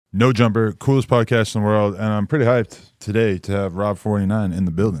No Jumper, coolest podcast in the world, and I'm pretty hyped today to have Rob49 in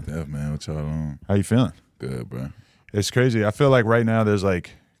the building. Yeah, man, what y'all on? How you feeling? Good, bro. It's crazy. I feel like right now there's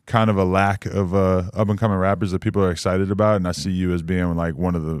like kind of a lack of up-and-coming rappers that people are excited about, and I see you as being like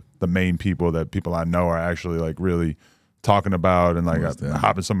one of the main people that people I know are actually like really talking about, and like I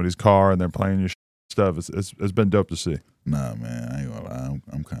hop in somebody's car and they're playing your stuff. It's been dope to see. Nah, man, I ain't gonna lie.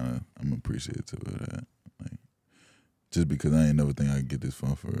 I'm appreciative of that. Like, just because I ain't never think I could get this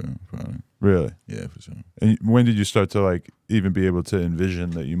far for real, probably. Really? Yeah, for sure. And when did you start to like even be able to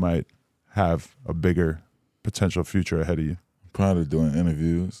envision that you might have a bigger potential future ahead of you? Probably doing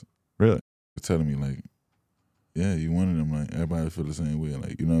interviews. Really? They're telling me like, yeah, you one of them. Like everybody feel the same way.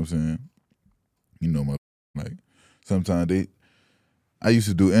 Like, you know what I'm saying? You know my like. Sometimes I used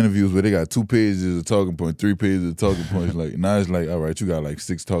to do interviews where they got 2 pages of talking points, 3 pages of talking points. Like now it's like, all right, you got like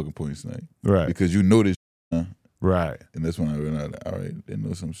 6 talking points, like right? Because you know this, right? And that's when I realized, all right, they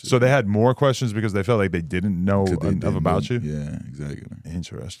know some shit. So they had more questions because they felt like they didn't know enough about you. Yeah, exactly.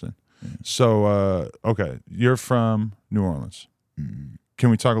 Interesting. Yeah. So okay, you're from New Orleans. Mm-hmm.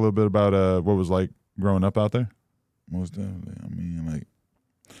 Can we talk a little bit about what it was like growing up out there? Most definitely. I mean, like,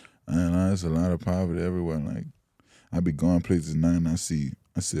 there's a lot of poverty everywhere. Like, I be going places now and I see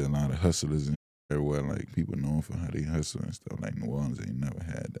a lot of hustlers and everywhere. Like, people known for how they hustle and stuff. Like, New Orleans ain't never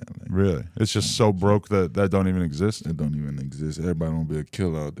had that. Like, really? It's just so broke that don't even exist? That don't even exist. Everybody don't be a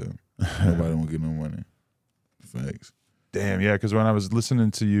killer out there. Nobody don't get no money. Facts. Damn, yeah, because when I was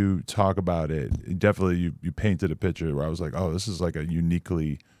listening to you talk about it definitely you painted a picture where I was like, oh, this is like a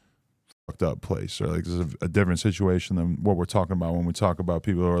uniquely fucked up place, or like this is a different situation than what we're talking about when we talk about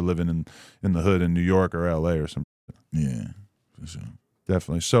people who are living in the hood in New York or LA or something. Yeah, for sure.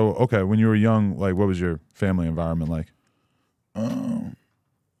 Definitely. So, okay, when you were young, like, what was your family environment like?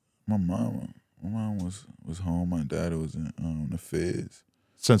 My mom was home. My dad was in the feds.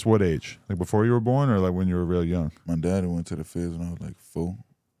 Since what age? Like before you were born, or like when you were real young? My dad went to the feds when I was like 4.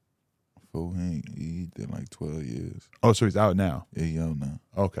 He did like 12 years. Oh, so he's out now? Yeah, he out now.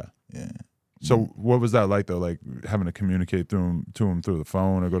 Okay. Yeah. So what was that like though? Like having to communicate to him through the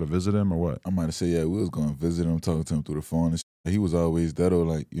phone, or go to visit him, or what? I might have said, yeah, we was going to visit him, talking to him through the phone. And he was always that, or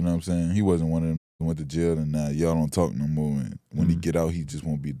like, you know what I'm saying? He wasn't one of them who went to jail and now y'all don't talk no more. And when he get out, he just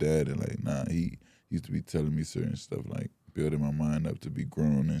won't be dad. And like, nah, he used to be telling me certain stuff, like building my mind up to be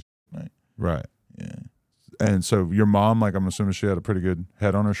grown and like. Right. Yeah. And so your mom, like, I'm assuming she had a pretty good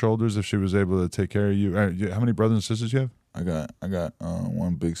head on her shoulders if she was able to take care of you. How many brothers and sisters you have? I got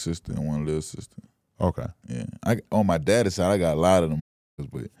one big sister and one little sister. Okay. Yeah. On my dad's side, I got a lot of them,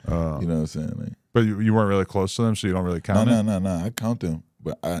 but you know what I'm saying? Like, but you weren't really close to them, so you don't really count it? No. I count them,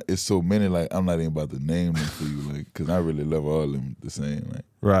 but it's so many, like, I'm not even about to name them for you, like, because I really love all of them the same. Like,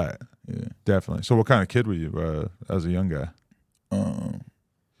 right. Yeah. Definitely. So what kind of kid were you as a young guy? I don't know.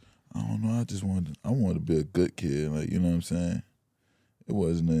 I wanted to be a good kid, like, you know what I'm saying? It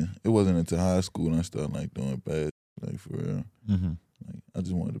wasn't until high school I started like doing bad, like, for real. Mm-hmm. Like, I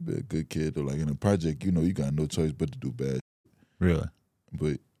just wanted to be a good kid, though. Like, in a project, you know, you got no choice but to do bad. Really?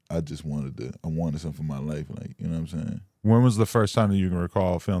 But I wanted something for my life, like, you know what I'm saying? When was the first time that you can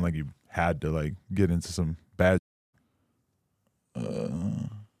recall feeling like you had to like get into some bad?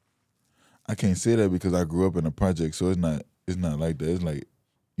 I can't say that because I grew up in a project, so it's not like that. It's like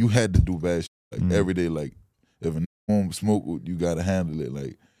you had to do bad shit, like every day. Like if a won't smoke, you gotta handle it.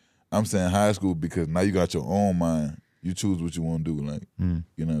 Like I'm saying high school because now you got your own mind. You choose what you want to do. Like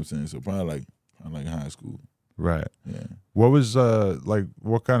you know what I'm saying. So probably like high school. Right. Yeah. What was like?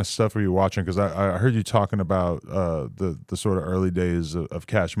 What kind of stuff were you watching? Because I heard you talking about the sort of early days of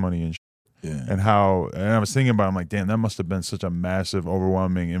Cash Money and. Yeah. And I was thinking about it, I'm like, damn, that must have been such a massive,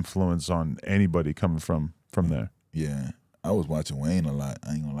 overwhelming influence on anybody coming from there. Yeah. I was watching Wayne a lot.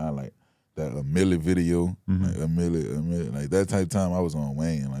 I ain't gonna lie, like that A Milli video, like a milli, like that type of time I was on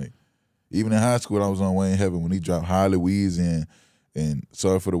Wayne. Like even in high school I was on Wayne Heaven when he dropped Holly Weeds and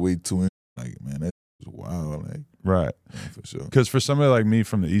Sorry for the Wait too. Like, man, that was wild. Like, right. Yeah, for sure. Because for somebody like me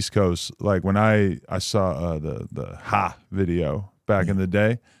from the East Coast, like when I saw the Ha video back in the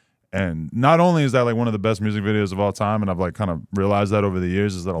day. And not only is that like one of the best music videos of all time, and I've like kind of realized that over the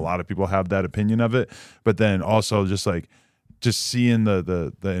years, is that a lot of people have that opinion of it, but then also just seeing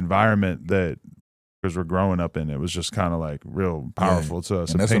the environment that we're growing up in, it was just kind of like real powerful to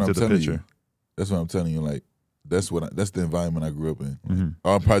us. And it painted the picture. You. That's what I'm telling you. Like that's the environment I grew up in. Like,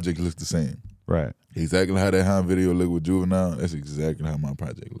 our project looks the same. Right. Exactly how that Hound video looked with Juvenile. That's exactly how my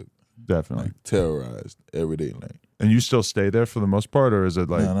project looked. Definitely. Like terrorized every day. Like. And you still stay there for the most part, or is it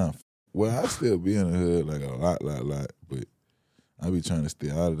like? No. Well, I still be in the hood like a lot, but I be trying to stay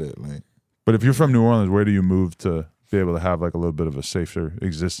out of that. Like, but if you're from New Orleans, where do you move to be able to have like a little bit of a safer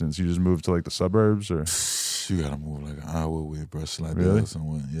existence? You just moved to like the suburbs, or you gotta move like an hour away, bro. Really? Or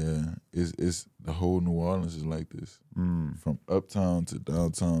somewhere. Yeah, it's the whole New Orleans is like this. From uptown to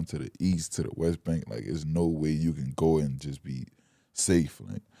downtown to the east to the West Bank. Like, there's no way you can go and just be safe.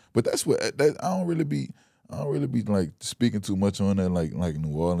 Like, but that's what I don't really be like speaking too much on that. Like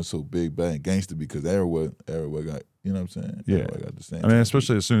New Orleans so big, bad, and gangster, because everywhere got, you know what I'm saying? Yeah. Everywhere got the same. I mean,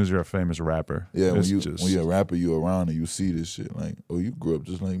 especially as soon as you're a famous rapper. Yeah, when you're a rapper, you around and you see this shit. Like, oh, you grew up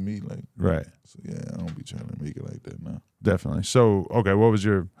just like me. Like, right. So yeah, I don't be trying to make it like that now. Definitely. So, okay, what was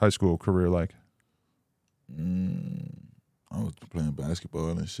your high school career like? I was playing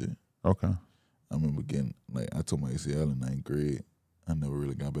basketball and shit. Okay. I remember getting, like, I tore my ACL in 9th grade. I never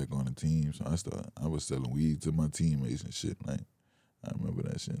really got back on the team, so I was selling weed to my teammates and shit. Like, I remember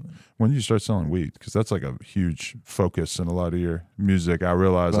that shit. Like, when did you start selling weed? Because that's like a huge focus in a lot of your music. I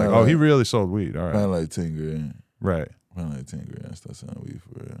realized, like, Probably oh, he really sold weed. All right. Probably like 10th grade. Right. Probably like 10th grade, I started selling weed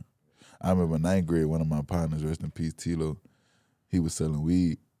for real. I remember 9th grade, one of my partners, rest in peace, Tilo, he was selling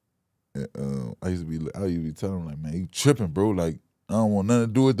weed. And, I used to be telling him, like, man, you tripping, bro. Like, I don't want nothing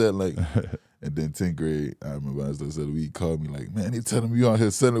to do with that. Like, and then 10th grade, I remember I started selling weed. He called me like, man, they telling me you out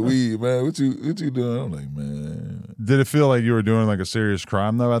here selling weed, man. What you doing? I'm like, man. Did it feel like you were doing like a serious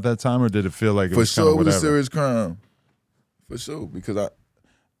crime though at that time, or did it feel like it was For sure, it was whatever? a serious crime. For sure, because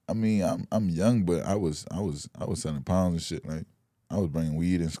I mean, I'm young, but I was selling pounds and shit. Like, I was bringing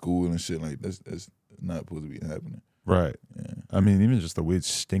weed in school and shit. Like, that's not supposed to be happening. Right. Yeah. I mean, even just the weed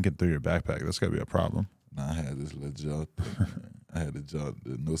stinking through your backpack, that's got to be a problem. Nah, I had this little jaw thing, man. I had the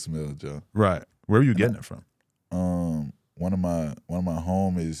no smell jaw. Right. Where were you getting it from? One of my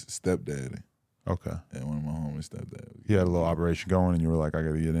homies' stepdaddy. Okay. Yeah, one of my homies' stepdaddy. He had a little operation going, and you were like, I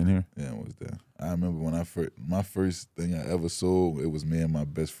got to get in here? Yeah, it was there. I remember when my first thing I ever sold, it was me and my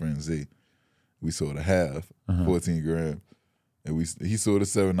best friend Z. We sold a half, 14 grams. And he sold a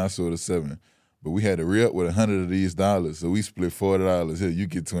 7, I sold a 7. But we had to re-up with 100 of these dollars, so we split $40. Here, you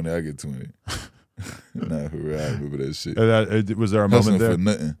get 20, I get 20. Nah, for real, I remember that shit. Was there a Hustling moment there? for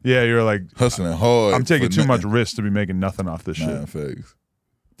nothing. Yeah, you were like, Hustling hard. I'm taking too much nothing. risk to be making nothing off this Nah, shit. facts.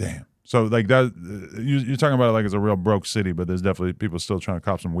 Damn. So like that, you're talking about it like it's a real broke city, but there's definitely people still trying to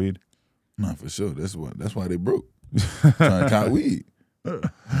cop some weed. Nah, for sure. That's why they broke. Trying to cop weed. For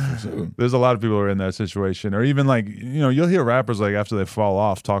sure. There's a lot of people who are in that situation, or even like, you'll hear rappers like after they fall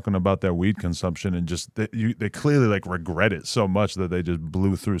off talking about their weed consumption and just they clearly like regret it so much that they just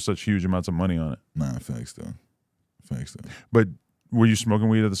blew through such huge amounts of money on it. Nah, facts though. But were you smoking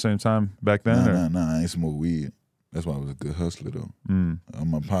weed at the same time back then? Nah, I ain't smoke weed. That's why I was a good hustler though.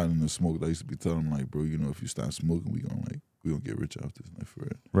 My partner that smoked, I used to be telling him like, bro, if you stop smoking, we gonna get rich off this, like, for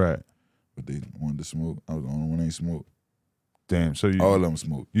real. Right. But they wanted to smoke. I was the only one that ain't smoked. Damn. So all of them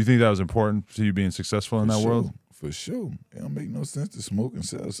smoked. You think that was important to you being successful in that world? For sure. It don't make no sense to smoke and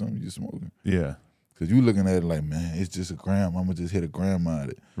sell something you're smoking. Yeah. Because you looking at it like, man, it's just a gram. I'm going to just hit a gram out of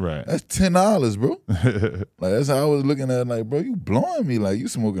it. Right. That's $10, bro. Like, that's how I was looking at it. Like, bro, you blowing me. Like, you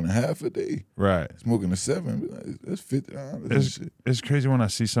smoking a half a day. Right. Smoking a 7. Like, that's $50. It's crazy when I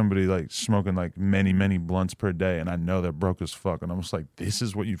see somebody like smoking like many, many blunts per day and I know they're broke as fuck. And I'm just like, this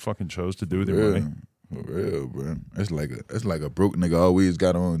is what you fucking chose to do with your money? For real, bro. That's like a broke nigga always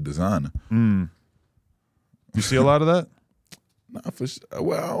got on designer. You see a lot of that? Nah, for sure.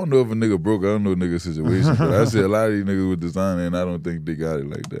 Well, I don't know if a nigga broke. I don't know nigga situation, but I see a lot of these niggas with designer, and I don't think they got it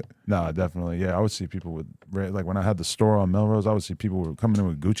like that. Nah, definitely. Yeah, I would see people with, like when I had the store on Melrose, I would see people were coming in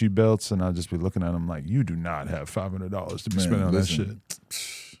with Gucci belts, and I'd just be looking at them like, you do not have $500 to be spending on that shit.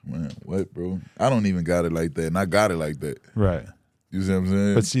 Man, what, bro? I don't even got it like that, and I got it like that. Right. You see what I'm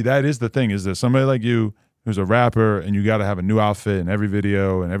saying? But see, that is the thing, is that somebody like you who's a rapper and you got to have a new outfit in every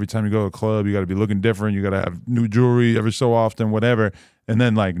video, and every time you go to a club, you got to be looking different. You got to have new jewelry every so often, whatever. And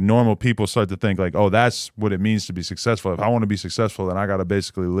then like normal people start to think like, oh, that's what it means to be successful. If I want to be successful, then I got to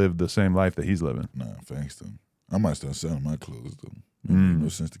basically live the same life that he's living. Nah, thanks to him. I might start selling my clothes though. It makes no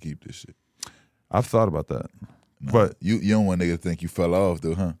sense to keep this shit. I've thought about that. Nah, but you don't want niggas to think you fell off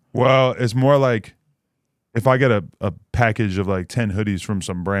though, huh? Well, it's more like if I get a package of like 10 hoodies from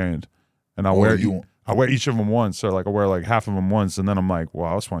some brand and I wear each of them once, or like I wear like half of them once, and then I'm like,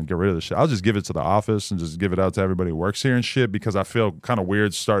 well, I just want to get rid of this shit. I'll just give it to the office and just give it out to everybody who works here and shit, because I feel kind of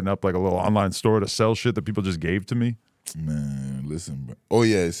weird starting up like a little online store to sell shit that people just gave to me. Man, listen, bro. Oh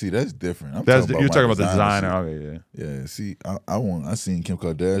yeah, see, that's different. You're talking about the designer. Okay, yeah. Yeah, see, I seen Kim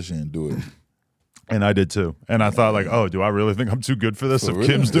Kardashian do it. And I did too. And I thought like, oh, do I really think I'm too good for this if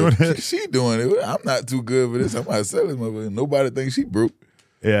Kim's doing it? She doing it. I'm not too good for this. I'm not selling it. Nobody thinks she broke.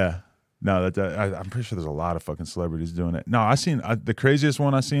 Yeah. No, I'm pretty sure there's a lot of fucking celebrities doing it. No, the craziest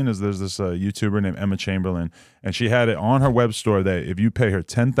one I seen is there's this YouTuber named Emma Chamberlain, and she had it on her web store that if you pay her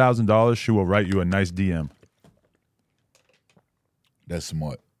 $10,000, she will write you a nice DM. That's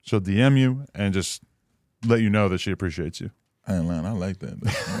smart. She'll DM you and just let you know that she appreciates you. I ain't lying. I like that.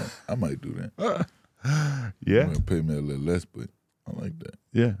 That's smart. I might do that. Yeah. You might pay me a little less, but I like that.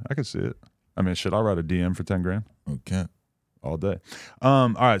 Yeah, I can see it. I mean, shit, I'll write a DM for 10 grand. Okay. All day.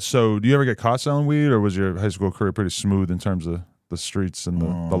 All right, so do you ever get caught selling weed, or was your high school career pretty smooth in terms of the streets and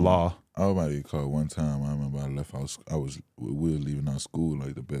the law? I was about to get caught one time. I remember I left house. We were leaving our school,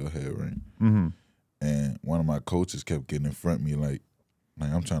 like the bell had rang. Mm-hmm. And one of my coaches kept getting in front of me, like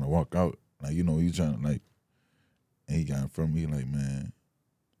I'm trying to walk out. Like, you trying to, like, and he got in front of me, like, man,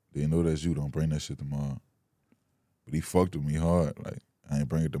 they know that's you. Don't bring that shit tomorrow. But he fucked with me hard. Like, I ain't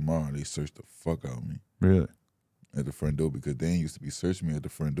bring it tomorrow. They searched the fuck out of me. Really? At the front door, because they used to be searching me at the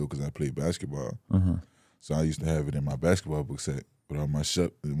front door because I played basketball. Uh-huh. So I used to have it in my basketball book set with all my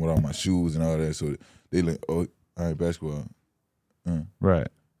shoes and all that. So they like, oh, all right, basketball. Right.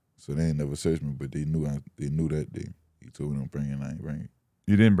 So they ain't never searched me, but they knew that day. He told me don't bring it, and I ain't bring it.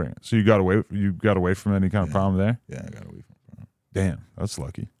 You didn't bring it, so you got away from any kind of problem there. Yeah, I got away from the problem. Damn, that's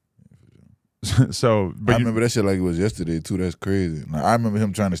lucky. Yeah, for sure. So, but I remember that shit like it was yesterday too. That's crazy. Like, I remember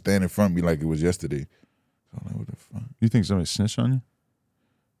him trying to stand in front of me like it was yesterday. So I'm like, what the fuck? You think somebody snitched on you?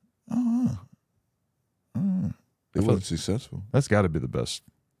 They wasn't successful. That's got to be the best,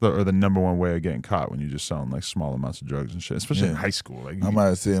 or the number one way of getting caught when you're just selling like small amounts of drugs and shit, especially in high school. Like, I might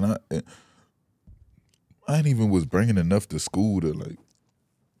have said I ain't even was bringing enough to school to like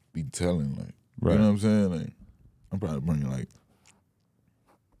be telling, like, right. You know what I'm saying? Like, I'm probably bringing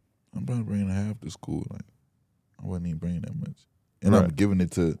half to school. Like, I wasn't even bringing that much, and right. I'm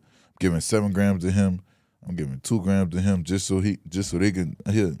giving 7 grams to him. I'm giving 2 grams to him just so they can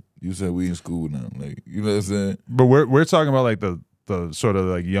here. You said we in school now, like, you know what I'm saying? But we're talking about like the sort of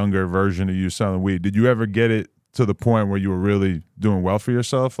like younger version of you selling weed. Did you ever get it to the point where you were really doing well for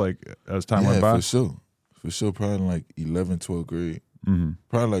yourself, like as time went by? For sure. Probably like 11th, 12th grade. Mm-hmm.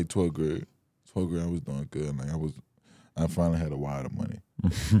 Probably like 12th grade. 12th grade, I was doing good. Like I finally had a wad of money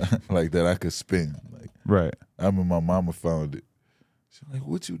like that I could spend. Like, right. I remember my mama found it. She's like,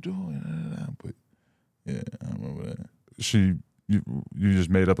 "What you doing?" But yeah, I remember that. You just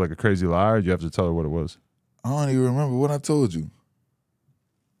made up like a crazy lie, or you have to tell her what it was? I don't even remember what I told you.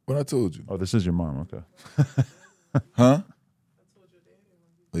 Oh, this is your mom, okay. Huh?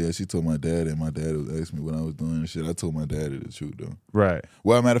 Oh, yeah, she told my dad, and my dad was asking me what I was doing and shit. I told my daddy the truth, though. Right.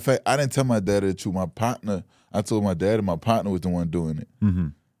 Well, matter of fact, I didn't tell my daddy the truth. I told my dad, and my partner was the one doing it. Mm-hmm.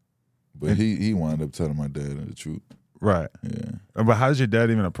 But he wound up telling my dad the truth. Right. Yeah. But how did your dad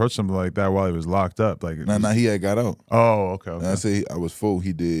even approach something like that while he was locked up? Like, he had got out. Oh, okay. And I say I was 4.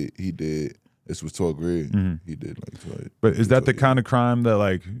 He did. This was 12th grade. Mm-hmm. He did like 12. But is that the kind of crime that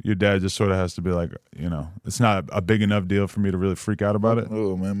like your dad just sort of has to be like, it's not a big enough deal for me to really freak out about it?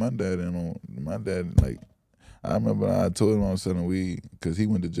 Oh man, my dad like, I remember I told him I was selling weed because he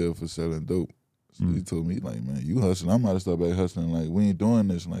went to jail for selling dope. So he told me like, man, you hustling. I'm about to start back hustling. Like, we ain't doing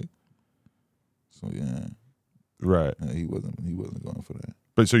this. Like, so yeah. Right. Yeah, he wasn't going for that.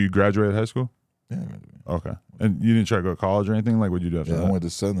 But so you graduated high school? Yeah, I graduated. Okay. And you didn't try to go to college or anything? Like, what'd you do after that? I went to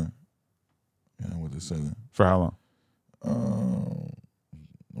Southern. Yeah, I went to Southern. For how long?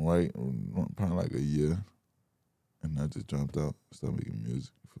 Right, probably like a year. And I just dropped out, started making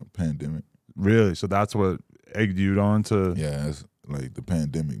music for the pandemic. Really? So that's what egged you on to... Yeah, it's like the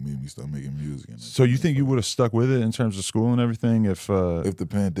pandemic made me start making music. So you think you would have stuck with it in terms of school and everything if the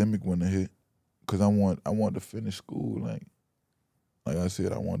pandemic wouldn't have hit? Because I wanted to finish school. Like I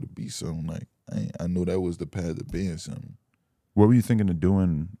said, I wanted to be something. Like I knew that was the path to being something. What were you thinking of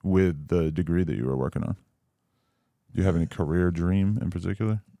doing with the degree that you were working on? Do you have any career dream in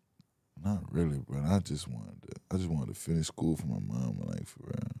particular? Not really, but I just wanted to finish school for my mom. Like, for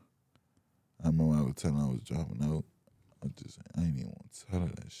real. I remember I was telling her I was dropping out. I ain't even want to tell her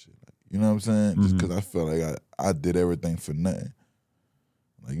that shit. Like, you know what I'm saying? Just because I felt like I did everything for nothing.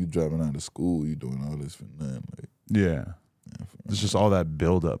 Like, you dropping out of school, you doing all this for nothing. Like, yeah. It's just all that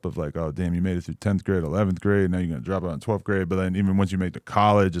buildup of like, oh, damn, you made it through 10th grade, 11th grade, now you're going to drop out in 12th grade. But then even once you make it to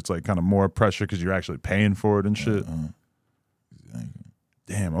college, it's like kind of more pressure because you're actually paying for it and shit. Exactly.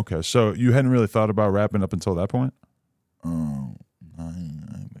 Damn, okay. So you hadn't really thought about rapping up until that point? I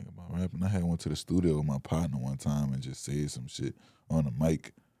ain't think about rapping. I had went to the studio with my partner one time and just said some shit on the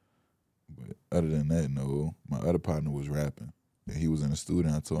mic. But other than that, no. My other partner was rapping. And he was in the studio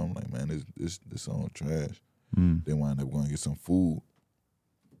and I told him, like, man, this song trash. Then wound up going to get some food.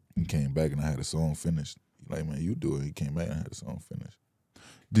 He came back and I had the song finished. He like, man, you do it. He came back and I had the song finished.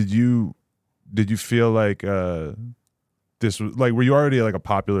 Did you feel like this was like, were you already like a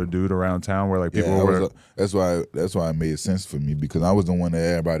popular dude around town where like people were? That's why it made sense for me, because I was the one that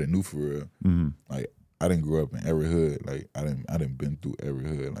everybody knew for real. Mm-hmm. Like I didn't grow up in every hood. Like I didn't been through every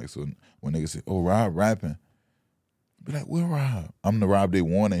hood. Like so when niggas say, "Oh, Rob rapping," be like, "Where Rob?" I'm the Rob they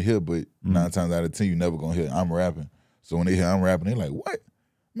want to hear, but 9 times out of 10 you never gonna hear I'm rapping. So when they hear I'm rapping, they like, "What?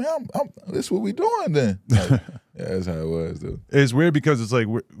 Man, this what we doing then?" Like, yeah, that's how it was though. It's weird because it's like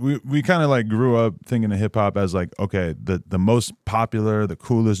we kind of like grew up thinking of hip hop as like, okay, the most popular, the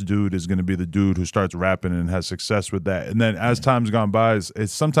coolest dude is going to be the dude who starts rapping and has success with that. And then as time's gone by, it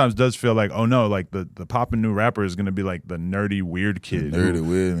sometimes does feel like, oh no, like the popping new rapper is going to be like the nerdy weird kid,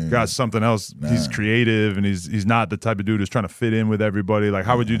 got something else. Nah. He's creative and he's not the type of dude who's trying to fit in with everybody. Like,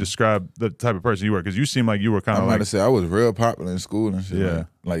 how would you describe the type of person you were? Because you seem like you were kind of like. I'm about to say I was real popular in school and shit. Yeah.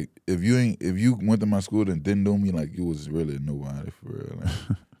 Like if you went to my school and didn't know me, like you was really nobody for real.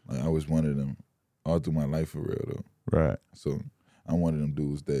 Like I was one of them all through my life for real though. Right. So I'm one of them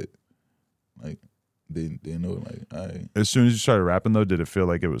dudes that like they know like As soon as you started rapping though, did it feel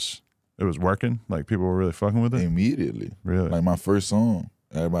like it was working? Like people were really fucking with it? Immediately. Really? Like my first song,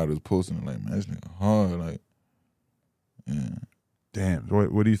 everybody was posting it like, man, this nigga hard. Like, yeah. Damn.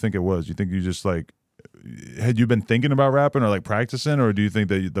 What do you think it was? Do you think you just like, had you been thinking about rapping or like practicing, or do you think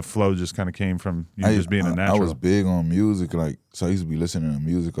that the flow just kind of came from you just being a natural? I was big on music, like so I used to be listening to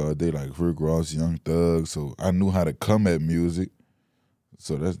music all day, like Rick Ross, Young Thug. So I knew how to come at music.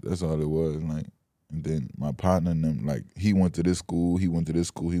 So that's all it was. Like, and then my partner and them, like he went to this school, he went to this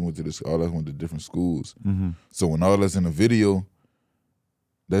school, he went to this. All of us went to different schools. Mm-hmm. So when all of us in the video,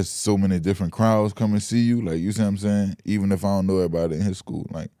 there's so many different crowds come and see you. Like you see what I'm saying? Even if I don't know everybody in his school,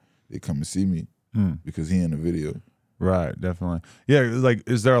 like they come and see me. Because he in the video. Right, definitely. Yeah, like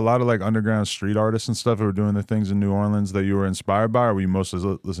is there a lot of like underground street artists and stuff who were doing the things in New Orleans that you were inspired by, or were you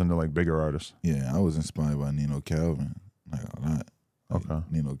mostly listening to like bigger artists? Yeah, I was inspired by Nino Calvin, like a lot. Like, okay.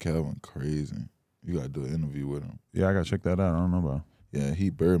 Nino Calvin, crazy. You gotta do an interview with him. Yeah, I gotta check that out. I don't know about him. Yeah, he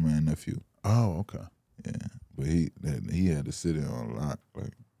Birdman nephew. Oh, okay. Yeah, but he had to sit in on a lot,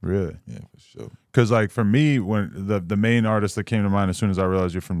 like. Really? Yeah, for sure. Because like for me, when the main artist that came to mind as soon as I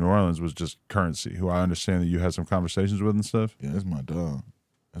realized you're from New Orleans was just Currency, who I understand that you had some conversations with and stuff. Yeah, that's my dog.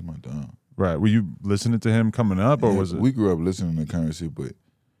 Right. Were you listening to him coming up, or was it? We grew up listening to Currency, but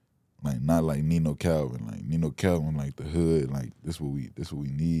like not like Nino Calvin. Like Nino Calvin, like the hood. Like this what we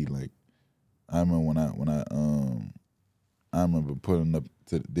need. Like I remember when I remember putting up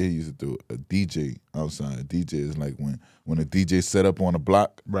to, they used to do a DJ outside. A DJ is like when a DJ set up on a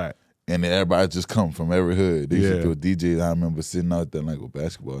block, right? And then everybody just come from every hood. They used to do a DJ. I remember sitting out there like with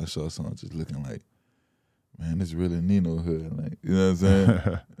basketball and shorts on, just looking like, man, this really Nino hood. Like, you know what I'm saying?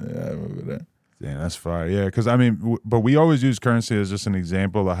 Yeah, I remember that. Yeah, that's fire. Yeah, because I mean, but we always use Currency as just an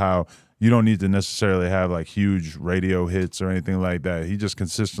example of how you don't need to necessarily have like huge radio hits or anything like that. He just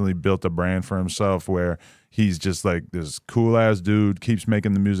consistently built a brand for himself where he's just like this cool ass dude, keeps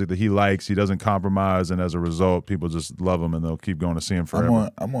making the music that he likes. He doesn't compromise, and as a result, people just love him and they'll keep going to see him forever.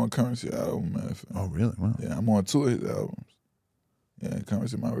 I'm on Currency album, man. Oh, really? Wow. Yeah, I'm on 2 of his albums. Yeah,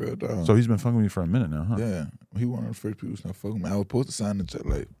 Currency my real dog. So he's been fucking with you for a minute now, huh? Yeah, he one of the first people to start fucking with me. I was supposed to sign the check,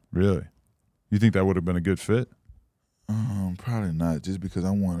 like. Really? You think that would have been a good fit? Probably not. Just because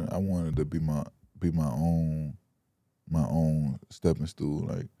I wanted to be my own stepping stool,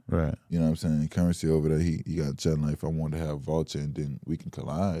 like. Right. You know what I'm saying? Currency over there, he got Chat Life. I wanted to have Vulture, and then we can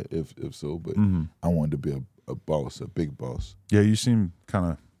collide if so. But I wanted to be a boss, a big boss. Yeah, you seem kind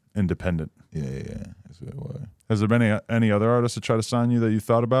of independent. Yeah, that's what it was. Has there been any other artists that try to sign you that you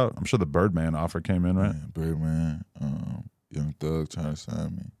thought about? I'm sure the Birdman offer came in, right? Yeah, Birdman, Young Thug trying to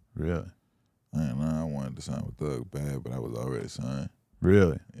sign me. Really? I wanted to sign with Thug bad, but I was already signed.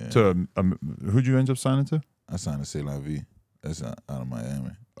 Really? Yeah. To who'd you end up signing to? I signed to C'est La Vie. That's out of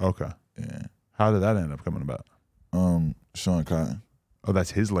Miami. Okay. Yeah. How did that end up coming about? Sean Cotton. Oh,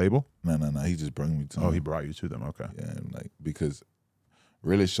 that's his label? No. He just brought me to him. Oh, he brought you to them. Okay. Yeah, like because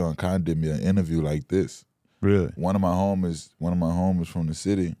really Sean Cotton did me an interview like this. Really? One of my homies from the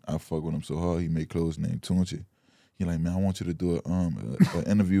city, I fuck with him so hard, he made clothes named Tunchi. He like, man, I want you to do an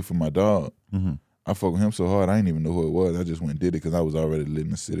interview for my dog. Mm-hmm. I fuck with him so hard, I didn't even know who it was. I just went and did it because I was already living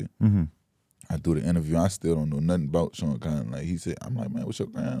in the city. Mm-hmm. I do the interview. I still don't know nothing about Sean Cotton. Like he said, I'm like, man, what's your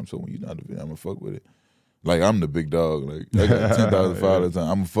gram? So when you not the video, I'm gonna fuck with it. Like I'm the big dog. Like I got 10,000 followers. I'm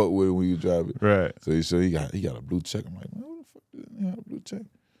gonna fuck with it when you drive it. Right. So he got a blue check. I'm like, man, what the fuck did he have a blue check?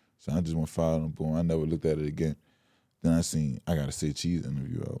 So I just went follow him. Boom. I never looked at it again. Then I got a Say Cheese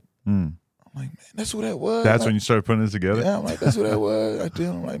interview out. I'm like, man, that's what that was. That's like, when you started putting it together? Yeah, I'm like, that's what that was. I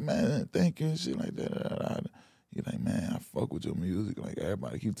tell him like, man, thank you and shit like that. He like, man, I fuck with your music. Like,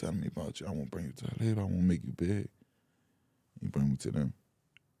 everybody keep telling me about you. I want to bring you to LA. I want to make you big. He bring me to them.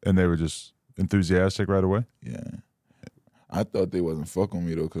 And they were just enthusiastic right away? Yeah. I thought they wasn't fucking with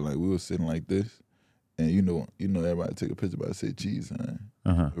me, though, because, like, we were sitting like this. And you know, everybody take a picture by say cheese sign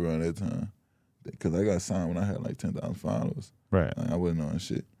around that time. Because I got signed when I had, like, 10,000 followers. Right. Like, I wasn't on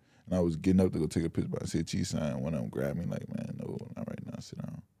shit. And I was getting up to go take a picture by say cheese sign. One of them grabbed me like, man, no, not right now. Sit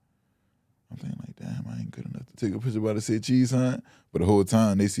down. I'm thinking like, damn, I ain't good enough to take a picture by the say cheese sign. But the whole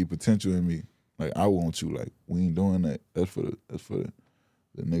time they see potential in me. Like, I want you. Like, we ain't doing that. That's for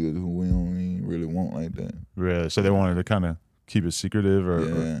the niggas who we don't even really want like that. Really? So they wanted to kind of keep it secretive or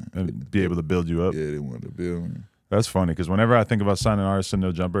and be able to build you up? Yeah, they wanted to build me. That's funny because whenever I think about signing artists in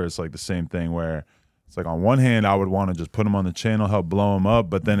No Jumper, it's like the same thing where it's like on one hand, I would want to just put them on the channel, help blow them up.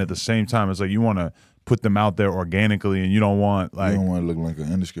 But then at the same time, it's like you want to put them out there organically and you don't want like. You don't want to look like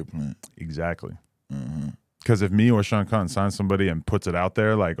an industry plant. Exactly. Because if me or Sean Cotton signs somebody and puts it out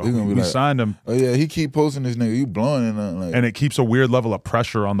there, like, we signed him. Oh, yeah, he keep posting this nigga. You blowing it up. Like, and it keeps a weird level of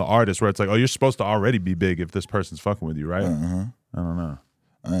pressure on the artist where it's like, oh, you're supposed to already be big if this person's fucking with you, right? I don't know.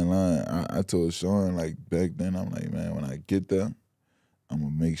 I ain't lying. I told Sean, like, back then, I'm like, man, when I get there, I'm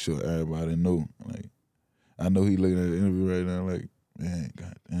going to make sure everybody know. Like, I know he looking at the interview right now like, man,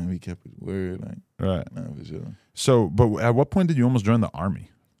 goddamn, he kept his word. Like, right. Nah, for sure. So, but at what point did you almost join the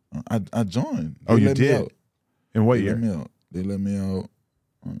Army? I joined. Oh, you did? In what year? They let me out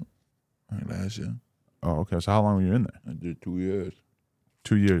last year. Oh, okay. So how long were you in there? I did 2 years.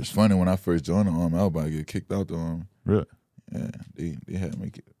 2 years. It's funny, when I first joined the Army, I was about to get kicked out the Army. Really? Yeah, they had me.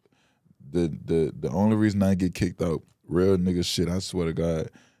 The only reason I get kicked out, real nigga shit, I swear to God,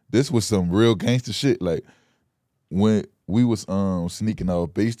 this was some real gangster shit. Like, when we was sneaking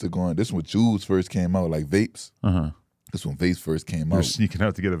out base to going, this when Jules first came out, like vapes. This when vapes first came out. You were sneaking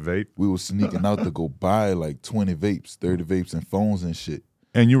out to get a vape? We were sneaking out to go buy like 20 vapes, 30 vapes and phones and shit.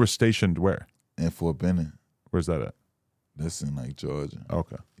 And you were stationed where? In Fort Benning. Where's that at? That's in like Georgia.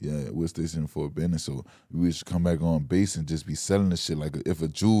 Okay. Yeah, we're stationed in Fort Benning, so we used to come back on base and just be selling the shit. Like, if a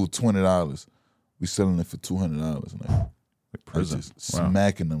jewel $20, we selling it for $200. Like prison. Just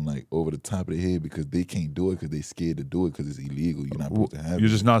smacking them like over the top of the head because they can't do it because they scared to do it because it's illegal. You're not supposed to have. You're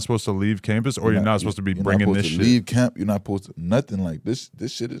just not supposed to leave campus, or you're not supposed to be bringing this shit. Leave camp. You're not supposed to nothing like this.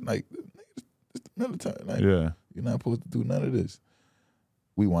 This shit is like it's the military. Like, yeah, you're not supposed to do none of this.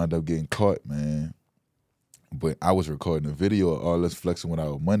 We wound up getting caught, man. But I was recording a video of all us flexing with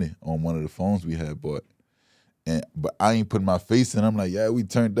our money on one of the phones we had bought. But I ain't putting my face in. I'm like, yeah, we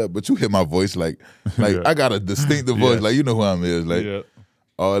turned up. But you hear my voice like yeah. I got a distinctive voice. Like, you know who I'm is. Like,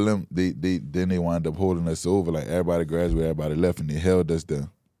 all of them, they wind up holding us over. Like, everybody graduated, everybody left, and they held us there.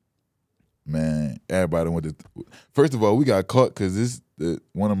 Man, everybody went to. First of all, we got caught because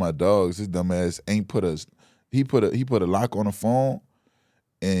one of my dogs, his dumb ass, ain't put us. He put a lock on the phone,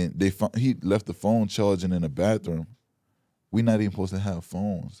 and he left the phone charging in the bathroom. We not even supposed to have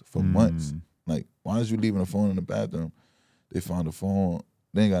phones for months. Like, why is you leaving a phone in the bathroom? They found the phone.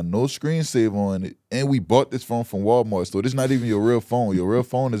 They ain't got no screensaver on it. And we bought this phone from Walmart. So this not even your real phone. Your real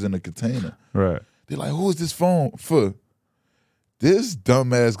phone is in a container. Right. They're like, who is this phone for? This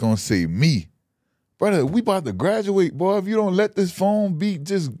dumbass gonna say me. Brother, we about to graduate, boy. If you don't let this phone be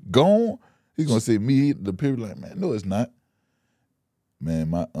just gone, he's gonna say me. The people like, man, no, it's not. Man,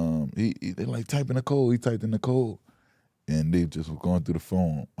 my they like typing the code. He typed in the code. And they just were going through the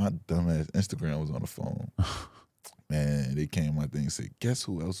phone. My dumbass Instagram was on the phone. Man, they came out there and said, guess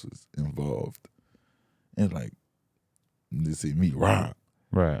who else was involved? And like, they say me, Rob.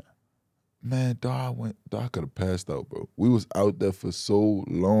 Right. Man, dog, I could have passed out, bro. We was out there for so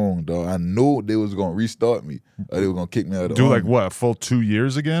long, dog. I knew they was gonna restart me, or they were gonna kick me out of the Do army. like what, a full 2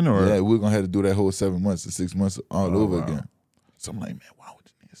 years again, or? Yeah, we were gonna have to do that whole 7 months to 6 months all over again. So I'm like, man, why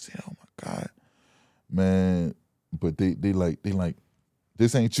would you say, oh my God, man? But they like,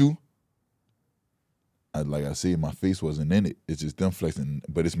 this ain't you. Like I said, my face wasn't in it. It's just them flexing,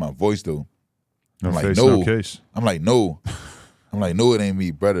 but it's my voice though. No face, no case. I'm like, no. I'm like, no, it ain't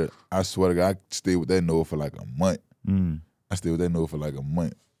me, brother. I swear to God, I stayed with that no for like a month. I stayed with that no for like a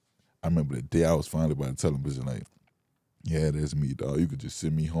month. I remember the day I was finally about to tell him, bitch, like, yeah, that's me, dog. You could just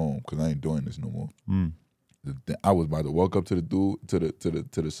send me home because I ain't doing this no more. I was about to walk up to the dude, to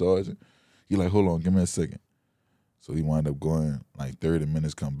the sergeant. He like, hold on, give me a second. So he wound up going like 30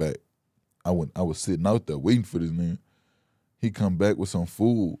 minutes, come back. I was sitting out there waiting for this nigga. He come back with some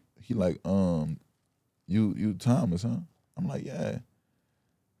food. He like, you Thomas, huh? I'm like, yeah.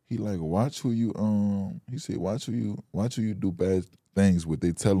 He like, watch who you, he said, watch who you do bad things what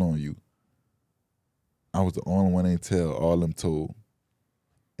they tell on you. I was the only one they tell, all them told.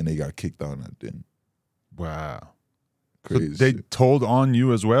 And they got kicked out and I didn't. Wow. Crazy. So they shit. told on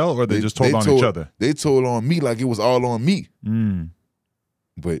you as well, or they just told on each other? They told on me like it was all on me. Mm.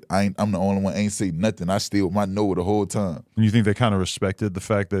 But I'm the only one ain't say nothing. I still my no the whole time. And you think they kind of respected the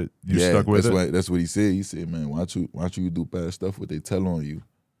fact that you stuck with it? That's what he said. He said, man, why don't you do bad stuff what they tell on you?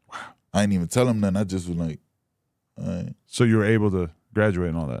 Wow. I ain't even tell him nothing. I just was like, all right. So you were able to graduate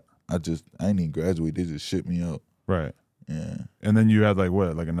and all that? I ain't even graduate. They just shipped me out. Right. Yeah. And then you had like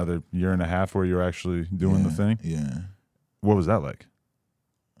another year and a half where you were actually doing the thing? Yeah. What was that like?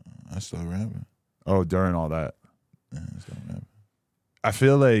 I started rapping. Oh, during all that. Yeah, I started rapping. I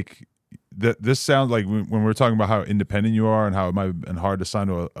feel like this sounds like when we're talking about how independent you are and how it might have been hard to sign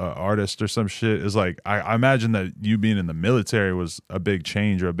to a artist or some shit, is like I imagine that you being in the military was a big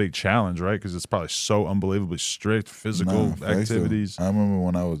change or a big challenge, right? Because it's probably so unbelievably strict physical activities. So. I remember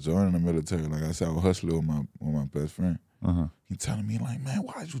when I was joining the military, like I said, I was hustling with my best friend. Uh-huh. He telling me like, man,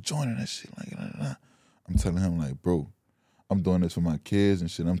 why you joining that shit? Like, I'm telling him like, bro, I'm doing this for my kids and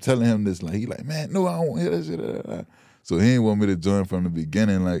shit. I'm telling him this like, he like, man, no, I don't hear that shit. So he didn't want me to join from the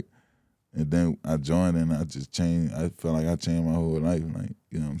beginning, like, and then I joined and I just changed. I felt like I changed my whole life, like,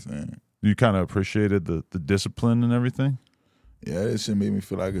 you know what I'm saying? You kind of appreciated the discipline and everything? Yeah, that shit made me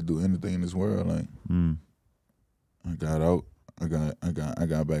feel like I could do anything in this world. Like, I got out, I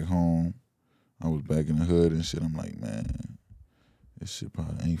got back home. I was back in the hood and shit. I'm like, man, this shit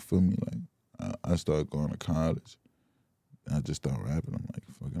probably ain't for me. Like, I started going to college. And I just started rapping. I'm like,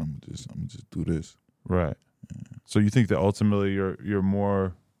 fuck it, I'm just do this. Right. Yeah. So you think that ultimately you're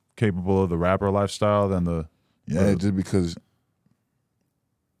more capable of the rapper lifestyle than the just because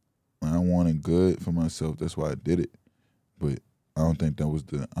I wanted good for myself. That's why I did it. But I don't think that was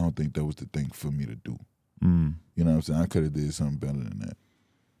the thing for me to do. You know what I'm saying? I could have did something better than that.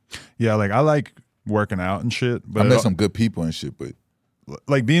 Yeah, like I like working out and shit. But I met some good people and shit, but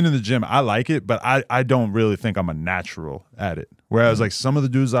like being in the gym, I like it, but I don't really think I'm a natural at it. Whereas like some of the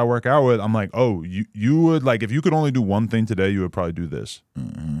dudes I work out with, I'm like, oh, you would, like, if you could only do one thing today, you would probably do this.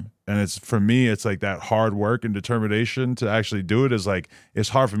 And it's, for me, it's like that hard work and determination to actually do it is like, it's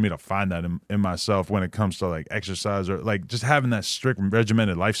hard for me to find that in myself when it comes to like exercise or like just having that strict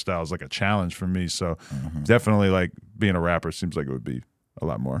regimented lifestyle is like a challenge for me. So definitely like being a rapper seems like it would be a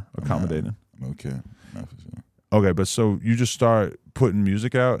lot more accommodating. Okay, not for sure. Okay, but so you just start putting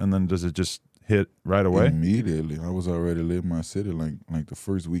music out, and then does it just hit right away? Immediately. I was already living my city like the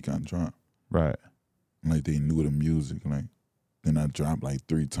first week I dropped. Right. Like they knew the music. Like then I dropped like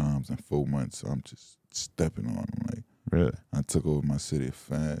 3 times in 4 months. So I'm just stepping on them. Like really, I took over my city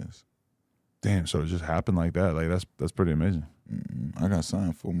fast. Damn. So it just happened like that. Like that's pretty amazing. I got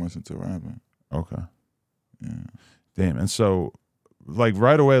signed 4 months into rapping. Okay. Yeah. Damn. And so, like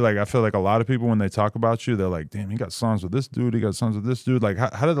right away, like I feel like a lot of people when they talk about you, they're like, "Damn, he got songs with this dude. He got songs with this dude." Like,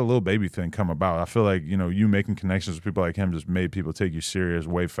 how did the Lil Baby thing come about? I feel like you making connections with people like him just made people take you serious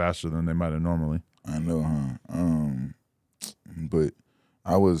way faster than they might have normally. I know, huh? But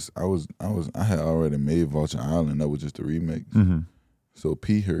I had already made Vulture Island. That was just a remix. So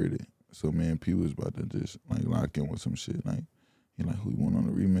P heard it. So me and P was about to just like lock in with some shit. Like he like, who you want on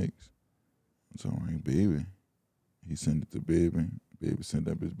the remix? So I'm like, Baby. He sent it to Baby. Baby sent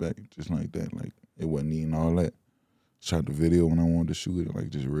up his back just like that. Like it wasn't needing all that. Shot the video when I wanted to shoot it, like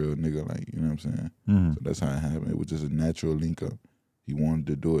just real nigga, like, you know what I'm saying? So that's how it happened. It was just a natural link up. He wanted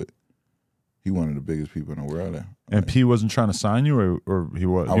to do it. He one of the biggest people in the world there. And P wasn't trying to sign you, or he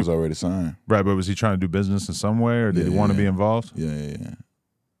was? I was already signed. Right, but was he trying to do business in some way, or did he want to be involved? Yeah,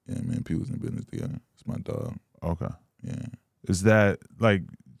 me and P was in business together. It's my dog. Okay. Yeah.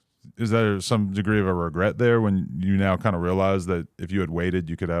 Is there some degree of a regret there when you now kind of realize that if you had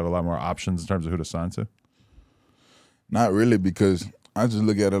waited, you could have a lot more options in terms of who to sign to? Not really, because I just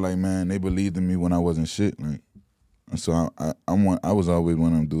look at it like, man, they believed in me when I wasn't shit. Like, so I was always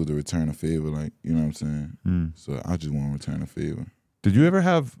one of them dudes to return a favor, like, you know what I'm saying? So I just want to return a favor. Did you ever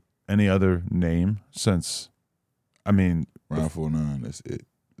have any other name since, I mean... Rob49, that's it.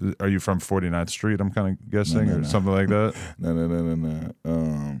 Are you from 49th Street, I'm kind of guessing, or something like that?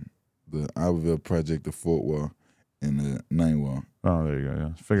 No. The Iberville Project, the Fort Wall, and the 9 Wall. Oh, there you go.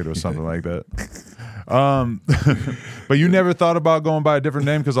 Yeah, figured it was something like that. But you never thought about going by a different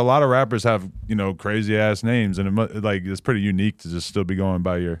name, because a lot of rappers have crazy ass names, and it's pretty unique to just still be going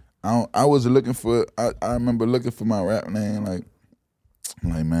by your. I was looking for. I remember looking for my rap name. Like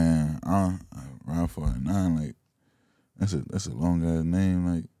man, Rob49. Like that's a long ass name.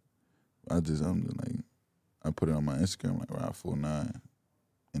 Like I'm just like, I put it on my Instagram like Rob49.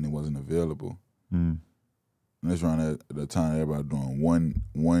 And it wasn't available. And that's around the time everybody doing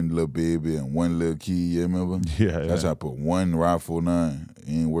one little baby and one little key, you remember? Yeah. That's how I put one Rob49. It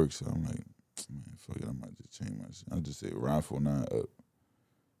ain't work, so I'm like, Man, fuck it, I might just change my shit. I just say Rob49 up.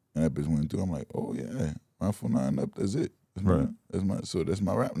 And that bitch went through. I'm like, oh yeah, Rob49 up, that's it. That's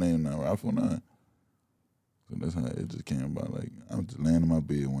my rap name now, Rob49. So that's how it just came about. Like, I was just laying in my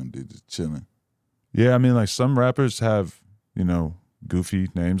bed one day, just chilling. Yeah, I mean, like some rappers have, you know, goofy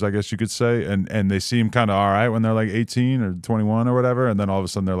names, I guess you could say, and they seem kind of all right when they're like 18 or 21 or whatever, and then all of a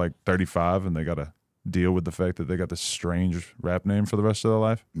sudden they're like 35 and they got to deal with the fact that they got this strange rap name for the rest of their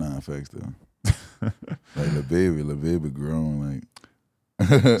life. Nah, facts though. Like LaBaby grown, like.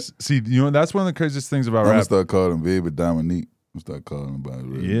 See, you know, that's one of the craziest things about I'm rap. gonna start calling Baby Dominique. I'm start calling him by it.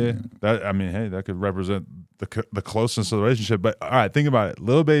 Really, Yeah, man. that, I mean, hey, that could represent the closeness of the relationship. But all right, think about it: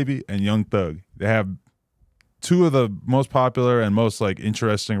 Lil Baby and Young Thug. They have two of the most popular and most like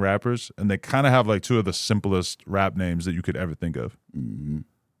interesting rappers, and they kind of have like two of the simplest rap names that you could ever think of. Mm-hmm.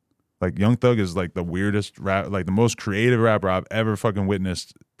 Like Young Thug is like the weirdest rap, like the most creative rapper I've ever fucking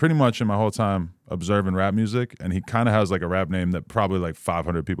witnessed, pretty much in my whole time observing rap music. And he kind of has like a rap name that probably like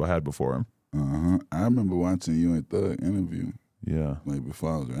 500 people had before him. I remember watching you and Thug interview. Yeah, like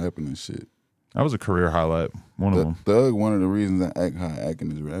before I was rapping and shit. that was a career highlight. One of them. Thug, one of the reasons I act how I act in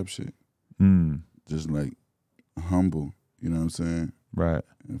this rap shit. Just like humble, you know what I'm saying? Right.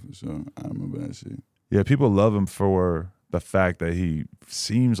 Yeah, for sure. I remember that shit. Yeah, people love him for the fact that he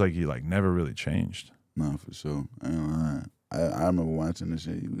seems like he like never really changed. Nah, for sure. I ain't gonna lie. I remember watching this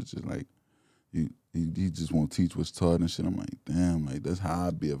shit. He was just like, he just won't teach what's taught and shit. I'm like, damn, like that's how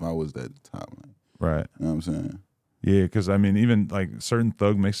I'd be if I was at the top. Like, Right. you know what I'm saying? Yeah, because I mean, even like certain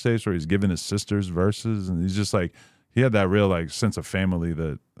Thug mixtapes where he's giving his sisters verses, and he's just like, he had that real like sense of family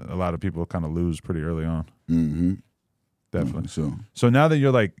that a lot of people kind of lose pretty early on. Mm-hmm. Definitely. Sure. So now that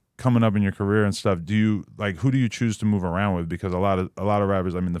you're like coming up in your career and stuff, do you like, who do you choose to move around with? Because a lot of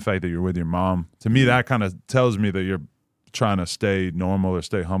rappers, I mean, the fact that you're with your mom, to me, that kind of tells me that you're trying to stay normal or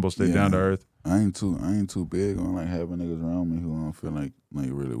stay humble, stay down to earth. I ain't too big on like having niggas around me who don't feel like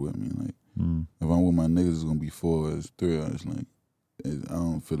really with me. Like if I'm with my niggas, it's gonna be 4 or it's 3 hours. Like I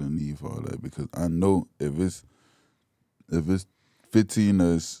don't feel the need for all that because I know if it's 15 of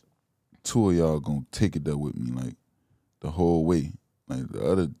us, 2 of y'all gonna take it there with me like the whole way. Like the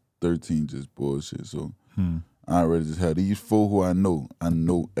other 13 just bullshit. So I already just had these 4 who I know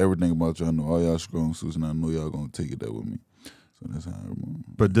everything about y'all. I know all y'all strong suits, and I know y'all gonna take it there with me. So that's how I remember.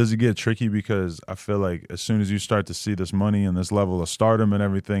 But does it get tricky? Because I feel like as soon as you start to see this money and this level of stardom and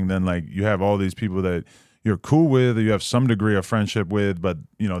everything, then like you have all these people that you're cool with or you have some degree of friendship with, but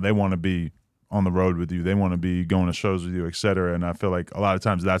you know, they want to be on the road with you. They want to be going to shows with you, et cetera. And I feel like a lot of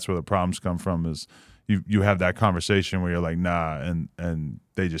times that's where the problems come from is you have that conversation where you're like, nah, and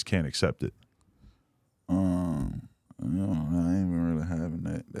they just can't accept it. You know, I ain't even really having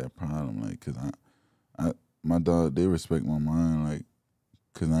that problem. Like, cause my dog, they respect my mind. Like,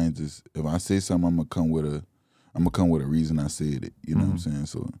 cause I ain't just, if I say something, I'm gonna come with a reason I said it. You know what I'm saying?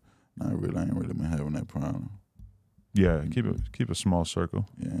 So I ain't really been having that problem. Yeah, keep a small circle.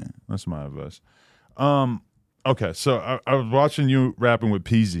 Yeah, that's my advice. Okay, so I was watching you rapping with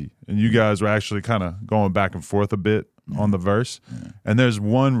Peasy, and you guys were actually kind of going back and forth a bit on the verse. Yeah. And there's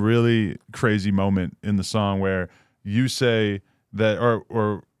one really crazy moment in the song where you say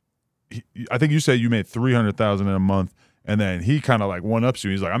that, I think you say you made $300,000 in a month, and then he kind of like one-ups you.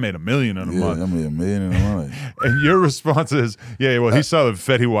 He's like, I made $1 million in a month. I made $1 million in a month. And your response is, yeah, well, he's selling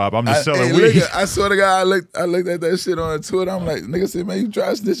Fetty Wap. I'm just selling weed. Look, I swear to God, I looked at that shit on Twitter. I'm like, nigga said, man, you try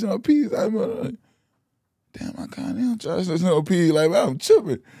snitching on P's. I'm like, damn, I kind of am trying to snitching on P. Like, man, I'm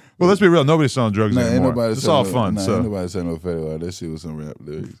tripping. Well, let's be real. Nobody's selling drugs anymore. It's all fun. Ain't nobody selling no Fetty Wap. That shit was some rap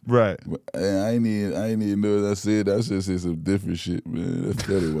lyrics. Right. But, I ain't even know what I said. I should say some different shit, man. That's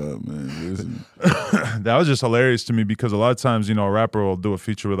Fetty Wap, man. Listen. That was just hilarious to me because a lot of times, you know, a rapper will do a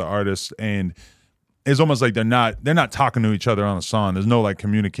feature with an artist and it's almost like they're not talking to each other on a song. There's no like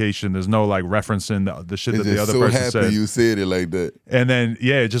communication. There's no like referencing the shit that the other person said. You said it like that. And then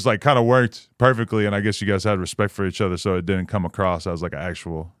it just like kind of worked perfectly. And I guess you guys had respect for each other, so it didn't come across as like an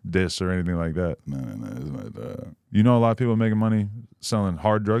actual diss or anything like that. No, it's my dog. You know, a lot of people making money selling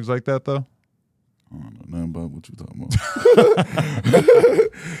hard drugs like that, though. I don't know nothing about what you talking about.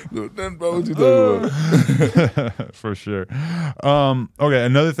 Nothing about what you talking about. For sure. Okay,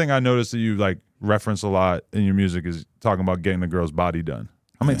 another thing I noticed that you like reference a lot in your music is talking about getting the girl's body done.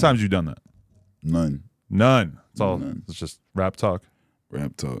 How many times you done that? None. It's all. None. It's just rap talk.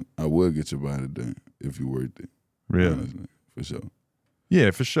 Rap talk. I would get your body done if you worked it. Really? Honestly, for sure.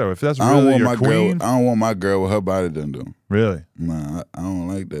 Yeah, for sure. If that's really your queen. I don't want my girl with her body done though. Really? Nah, I don't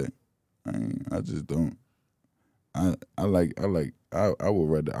like that. I just don't. I would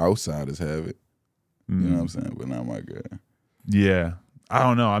rather outsiders have it. You know what I'm saying? But not my girl. Yeah. I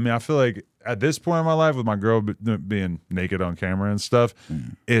don't know. I mean, I feel like at this point in my life, with my girl being naked on camera and stuff,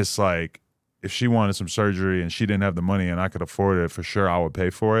 it's like if she wanted some surgery and she didn't have the money and I could afford it, for sure I would pay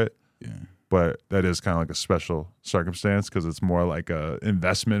for it. Yeah. But that is kind of like a special circumstance because it's more like a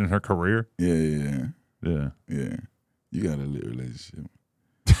investment in her career. Yeah. You got a lit relationship.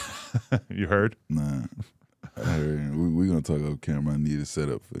 You heard? Nah, I heard. We gonna talk off camera. I need a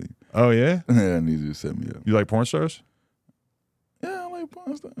setup for you. Oh yeah? Yeah, I need you to set me up. You like porn stars? Yeah, I like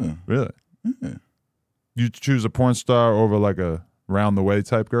porn stars. Really? Yeah. You choose a porn star over like a round the way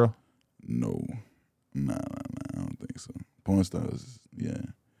type girl? No. Nah. I don't think so. Porn stars,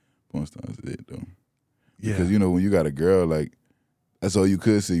 Porn stars is it though. Yeah. Because when you got a girl, like that's all you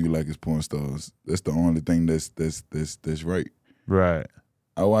could say you like is porn stars. That's the only thing that's right. Right.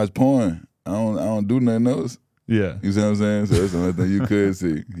 I watch porn. I don't do nothing else. Yeah. You see what I'm saying? So that's the only thing you could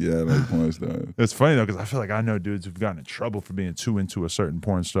see. Yeah, I like porn stars. It's funny though, because I feel like I know dudes who've gotten in trouble for being too into a certain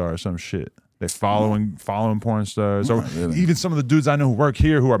porn star or some shit. They following porn stars, or really. even some of the dudes I know who work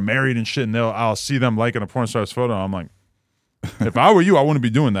here who are married and shit, and I'll see them liking a porn star's photo. I'm like, if I were you, I wouldn't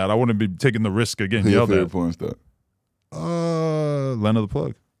be doing that. I wouldn't be taking the risk of getting Who's your yelled favorite at. porn star? Lena the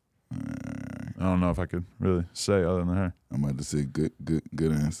Plug. I don't know if I could really say other than her. I'm about to say good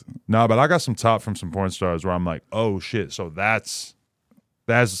answer. No, but I got some top from some porn stars where I'm like, oh shit, so that's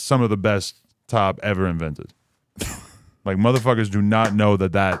some of the best top ever invented. Like motherfuckers do not know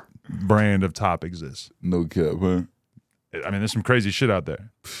that brand of top exists. No cap, huh? I mean, there's some crazy shit out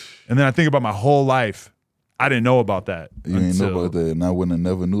there. And then I think about my whole life. I didn't know about that. You ain't know about that, and I wouldn't have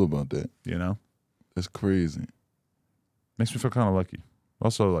never knew about that. You know? That's crazy. Makes me feel kind of lucky.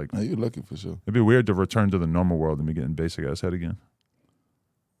 Also, like, you're lucky for sure. It'd be weird to return to the normal world and be getting basic ass head again.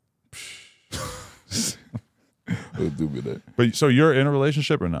 We'll do with that. But so you're in a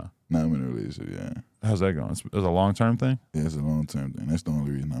relationship or not? No, I'm in a relationship, yeah. How's that going? It's a long-term thing? Yeah, it's a long-term thing. That's the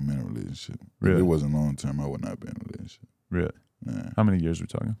only reason I'm in a relationship. Really? If it wasn't long-term, I would not be in a relationship. Really? Yeah. How many years are we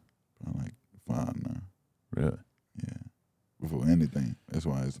talking? Like 5 now. Really? Yeah. Before anything. That's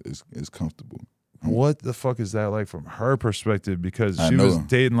why it's comfortable. What the fuck is that like from her perspective? Because I she know. was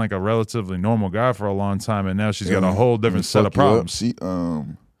dating like a relatively normal guy for a long time, and now she's got a whole different set of problems. She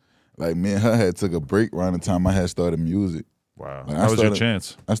like me and her had took a break around the time I had started music. Wow, like, that was your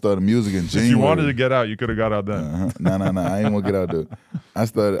chance. I started music in January. If you wanted to get out, you could have got out then. No, I ain't want to get out there. I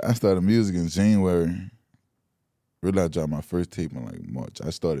started music in January. Really, I dropped my first tape in like March. I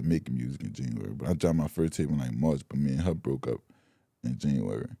started making music in January, but I dropped my first tape in like March. But me and her broke up in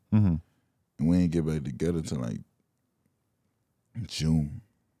January. Mm-hmm. And we didn't get back together till like June.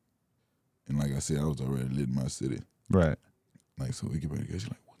 And like I said, I was already lit in my city. Right. Like, so we get back together. She's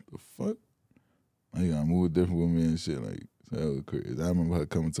like, what the fuck? Like, you gotta move different with me and shit. Like, so that was crazy. I remember her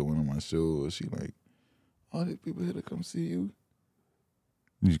coming to one of my shows. She like, all these people here to come see you.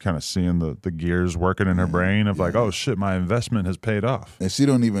 You kind of seeing the gears working in her brain of like, oh shit, my investment has paid off. And she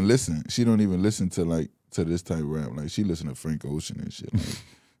don't even listen. She don't even listen to this type of rap. Like, she listen to Frank Ocean and shit. Like,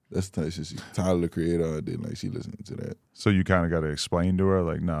 that's the type of shit. Tyler, the Creator, I did. Like, she listening to that. So you kind of got to explain to her,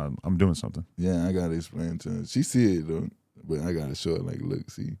 like, nah, I'm doing something. Yeah, I got to explain to her. She see it, though. But I got to show her, like,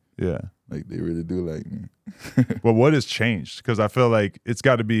 look, see. Yeah. Like, they really do like me. Well, what has changed? Because I feel like it's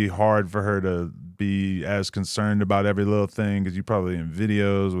got to be hard for her to be as concerned about every little thing because you probably in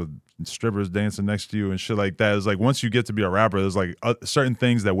videos with strippers dancing next to you and shit like that. It's like once you get to be a rapper, there's like certain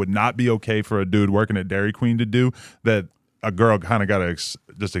things that would not be okay for a dude working at Dairy Queen to do that a girl kind of got to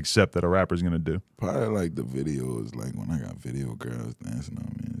just accept that a rapper's going to do. Probably like the videos, like when I got video girls dancing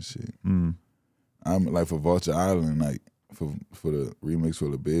on me and shit. Mm. I'm like for Vulture Island, like for the remix for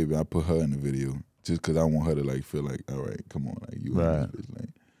DaBaby, I put her in the video just because I want her to like feel like, all right, come on, like you right. This bitch, like.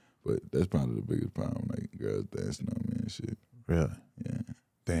 But that's probably the biggest problem, like girls dancing on me and shit. Really? Yeah.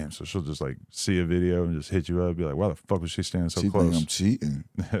 Damn, so she'll just like see a video and just hit you up and be like, why the fuck was she standing so she close? Think I'm cheating,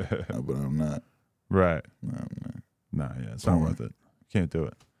 but I'm not. Right. No, I'm not. Nah, yeah, it's not worth it. Can't do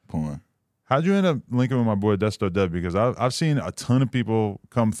it. Porn. How'd you end up linking with my boy Desto Dev? Because I've seen a ton of people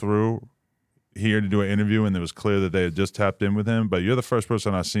come through here to do an interview, and it was clear that they had just tapped in with him. But you're the first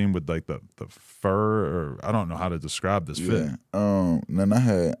person I've seen with like the fur, or I don't know how to describe this fit. Then I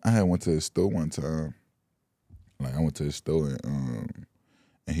had went to his store one time. Like I went to his store and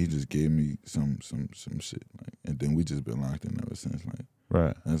he just gave me some shit. Like, and then we just been locked in ever since. Like,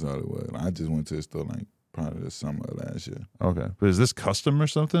 right. That's all it was. Like, I just went to his store like probably the summer of last year. Okay, but is this custom or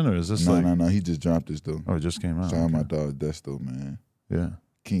something, or is this no? He just dropped this though. Oh, it just came out. Shout out my dog Desto, man. Yeah.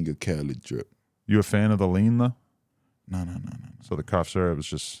 King of Cali drip. You a fan of the lean though? No. So the cough syrup is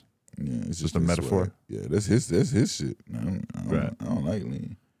just it's just a metaphor. Swag. Yeah, that's his shit. I don't like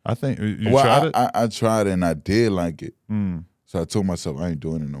lean. I think you tried it. I tried it and I did like it. Mm. So I told myself I ain't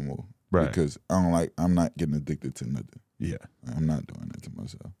doing it no more. Right. Because I'm not getting addicted to nothing. Yeah. I'm not doing that to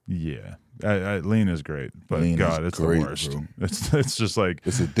myself. Yeah. Lean is great, but Lean God, is it's great, the worst. bro. It's just like,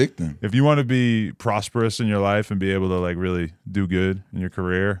 It's addicting. if you want to be prosperous in your life and be able to like really do good in your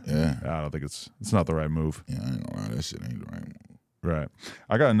career, Yeah. I don't think it's not the right move. Yeah, I ain't gonna lie, that shit ain't the right move. Right.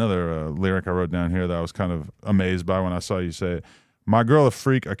 I got another lyric I wrote down here that I was kind of amazed by when I saw you say it. My girl a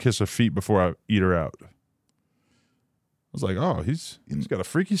freak, I kiss her feet before I eat her out. I was like, oh, he's got a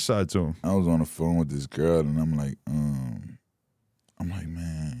freaky side to him. I was on the phone with this girl and I'm like,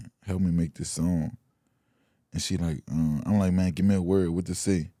 man, help me make this song. And she like, I'm like, man, give me a word, what to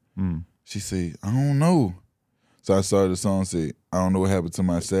say? She said, I don't know. So I started the song, say, I don't know what happened to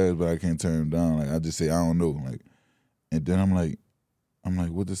my sad, but I can't turn him down. Like I just say, I don't know. Like, and then I'm like,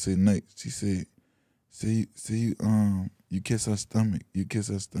 what to say next? She said, you kiss her stomach, you kiss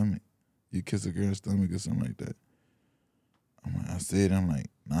her stomach, you kiss a girl's stomach or something like that. I'm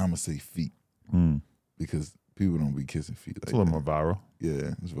like, nah, I'm gonna say feet. Because people don't be kissing feet like that. It's a little more viral.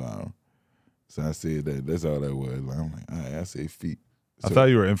 Yeah, it's viral. So I said that. That's all that was. Like, I'm like, all right, I say feet. So, I thought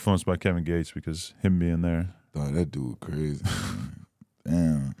you were influenced by Kevin Gates because him being there. Dog, that dude crazy.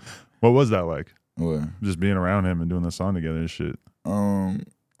 Damn. What was that like? What? Just being around him and doing the song together and shit. I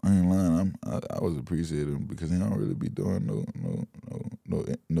ain't lying. I was appreciating because he don't really be doing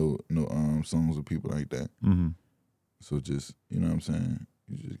no songs with people like that. So just, you know what I'm saying?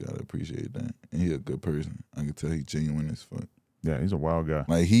 You just gotta appreciate that. And he a good person. I can tell he genuine as fuck. Yeah, he's a wild guy.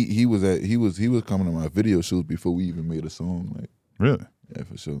 Like he was coming to my video shoots before we even made a song. Like, really? Yeah,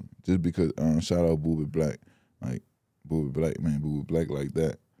 for sure. Just because shout out Booby Black. Like Booby Black like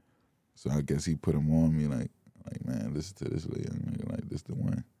that. So I guess he put him on me like man, listen to this lady, like this the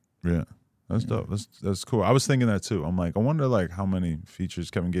one. Yeah. That's dope. That's cool. I was thinking that too. I'm like, I wonder like how many features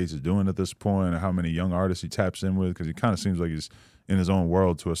Kevin Gates is doing at this point, or how many young artists he taps in with, because he kind of seems like he's in his own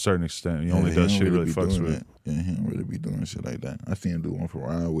world to a certain extent. He only does shit he really fucks with. That. Yeah, he don't really be doing shit like that. I seen him do one for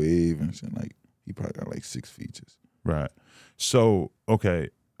Ride Wave and shit. Like he probably got like 6 features. Right. So okay,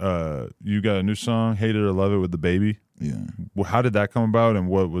 you got a new song, "Hate It or Love It" with DaBaby. Yeah. Well, how did that come about, and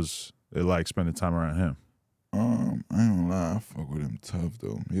what was it like spending time around him? I ain't gonna lie, I fuck with him tough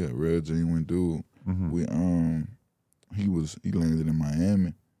though. He a real genuine dude. We he landed in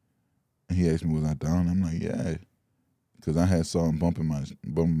Miami, and he asked me was I down. I'm like, yeah, because I had saw him bumping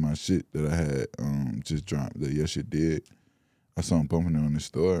my shit that I had just dropped that Yes It Did. I saw him bumping it on the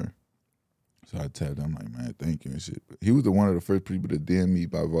store, so I tapped him. I'm like, man, thank you and shit. But he was one of the first people to DM me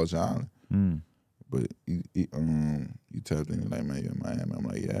about Vulture Island. But he tapped in like, man, you're in Miami. I'm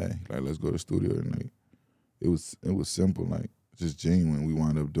like, yeah, like let's go to the studio and like. It was simple, like just genuine. We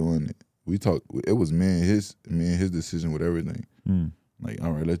wound up doing it. We talked. It was me and his decision with everything. Like,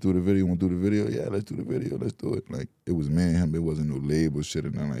 all right, let's do the video. Want to do the video? Yeah, let's do the video. Let's do it. Like it was me and him. It wasn't no label shit or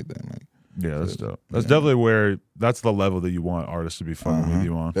nothing like that. Like, yeah, that's dope. That's definitely that's the level that you want artists to be fucking with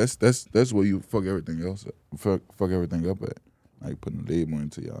you on. That's where you fuck everything else up. Fuck everything up at. Like putting a label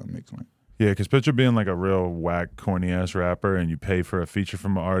into y'all mix, like. Yeah, because picture being like a real whack, corny-ass rapper and you pay for a feature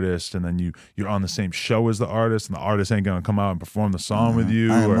from an artist and then you're on the same show as the artist and the artist ain't going to come out and perform the song with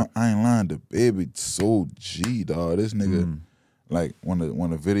you. I ain't lying. DaBaby so G, dog. This nigga, like, when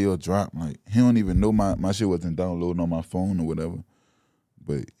the video dropped, like, he don't even know my shit wasn't downloading on my phone or whatever.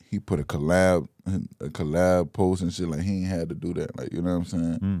 But he put a collab post and shit. Like, he ain't had to do that. Like, you know what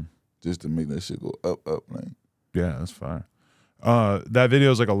I'm saying? Just to make that shit go up, like. Yeah, that's fire. That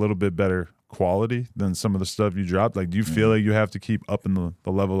video is like a little bit better quality than some of the stuff you dropped. Like, do you feel like you have to keep up in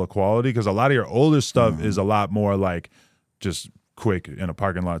the level of quality? Because a lot of your older stuff is a lot more like just quick in a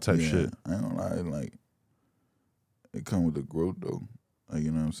parking lot type shit. I don't lie, like it come with the growth though. Like,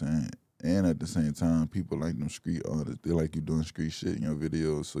 you know what I'm saying? And at the same time, people like them street artists. They like you doing street shit in your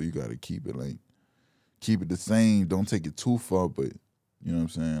videos, so you gotta keep it the same. Don't take it too far, but you know what I'm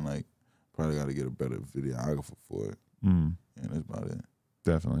saying? Like, probably gotta get a better videographer for it. Yeah, that's about it.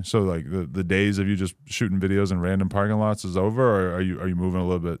 Definitely. So like the days of you just shooting videos in random parking lots is over, or are you moving a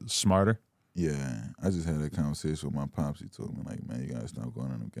little bit smarter? Yeah, I just had that conversation with my pops. He told me like, man, you gotta stop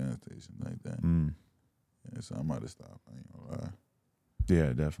going to them gas stations like that. Yeah, so I might have stopped. I ain't gonna lie.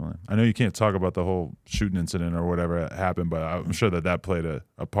 Yeah, definitely. I know you can't talk about the whole shooting incident or whatever happened, but I'm sure that played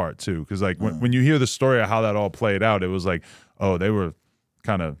a part too. Because like when you hear the story of how that all played out, it was like, oh, they were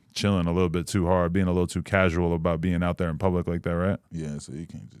kind of chilling a little bit too hard, being a little too casual about being out there in public like that, right? Yeah, so you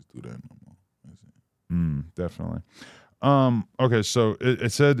can't just do that no more. That's it. Definitely. Okay, so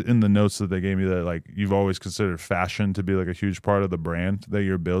it said in the notes that they gave me that like you've always considered fashion to be like a huge part of the brand that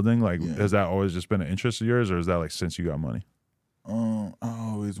you're building. Like, has that always just been an interest of yours, or is that like since you got money? I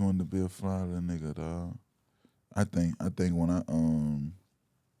always wanted to be a fly little nigga, dog. I think when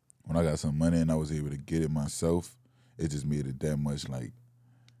when I got some money and I was able to get it myself, it just made it that much litter.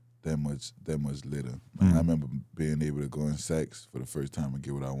 Like, I remember being able to go in Saks for the first time and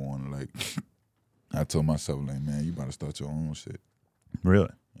get what I wanted. Like, I told myself, like, man, you better start your own shit. Really?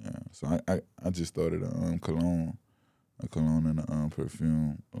 Yeah. So I just started a cologne and a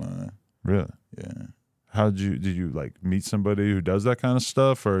perfume line. Really? Yeah. Did you like meet somebody who does that kind of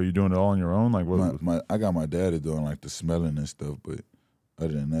stuff, or are you doing it all on your own? Like, what? I got my daddy doing like the smelling and stuff, but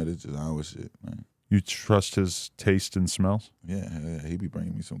other than that, it's just our shit, man. You trust his taste and smells? Yeah, he be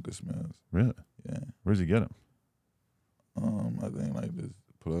bringing me some good smells. Really? Yeah. Where's he get them? I think like this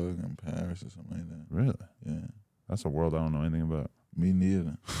plug in Paris or something like that. Really? Yeah. That's a world I don't know anything about. Me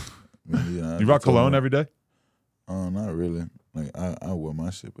neither. You rock cologne every day? Not really. Like I wear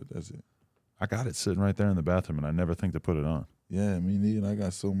my shit, but that's it. I got it sitting right there in the bathroom, and I never think to put it on. Yeah, me neither. I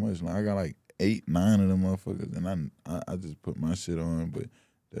got so much. Like, I got like 8, 9 of them motherfuckers, and I just put my shit on, but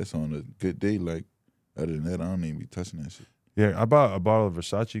that's on a good day. Like, other than that, I don't even be touching that shit. Yeah, I bought a bottle of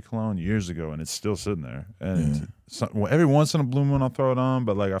Versace cologne years ago, and it's still sitting there. And every once in a blue moon, I'll throw it on,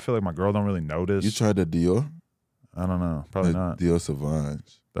 but like I feel like my girl don't really notice. You tried the Dior? I don't know. Probably not. Dior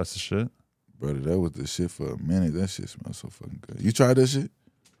Sauvage. That's the shit? Brother, that was the shit for a minute. That shit smells so fucking good. You tried that shit?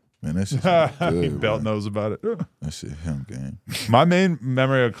 Man, that shit good. Belt knows about it. That shit him, gang. My main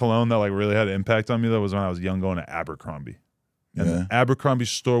memory of cologne that like really had an impact on me though was when I was young going to Abercrombie. And the Abercrombie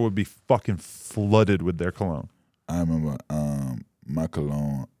store would be fucking flooded with their cologne. I remember my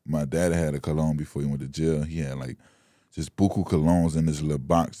cologne, my dad had a cologne before he went to jail. He had like just buku colognes in this little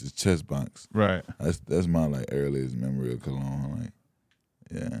box, this chest box. Right. That's my like earliest memory of cologne. Like,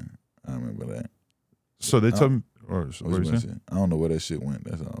 yeah, I remember that. So they told me, I don't know where that shit went.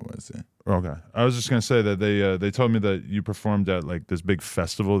 That's all I'm about to say. Okay, I was just gonna say that they told me that you performed at like this big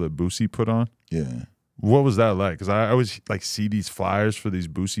festival that Boosie put on. Yeah. What was that like? Because I always like see these flyers for these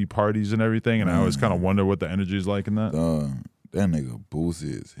Boosie parties and everything, and I always kind of wonder what the energy is like in that. That nigga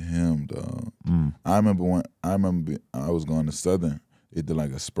Boosie is him, dog. I remember I was going to Southern. They did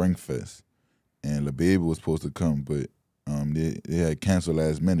like a Spring Fest, and DaBaby was supposed to come, but they had canceled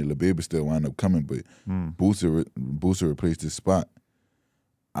last minute. DaBaby still wound up coming, but Boosie replaced his spot.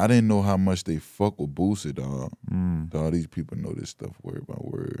 I didn't know how much they fuck with Boosie, dog. Dog, these people know this stuff word by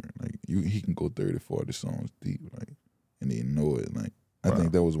word. Like he can go 30, 40 songs deep, like, and they know it. Like I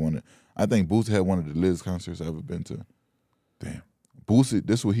think that was I think Boosie had one of the latest concerts I've ever been to. Damn. Boosie,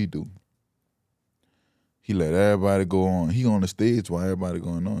 this is what he do. He let everybody go on. He on the stage while everybody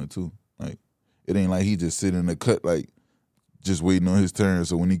going on too. Like it ain't like he just sitting in the cut like just waiting on his turn.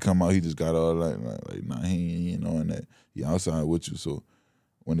 So when he come out, he just got all like nah, he ain't on that. He outside with you. So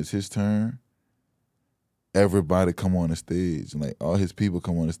when it's his turn, everybody come on the stage. Like all his people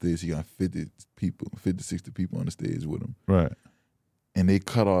come on the stage. He got 50, 60 people on the stage with him. Right. And they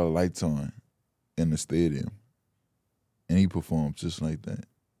cut all the lights on in the stadium. And he performed just like that.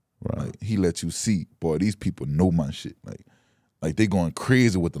 Right. Like he let you see, boy, these people know my shit. Like they going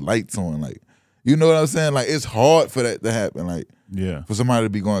crazy with the lights on. Like, you know what I'm saying? Like it's hard for that to happen. Like, yeah, for somebody to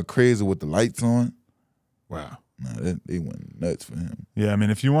be going crazy with the lights on. Wow. Nah, they went nuts for him. Yeah, I mean,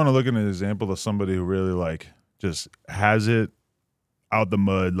 if you want to look at an example of somebody who really like just has it out the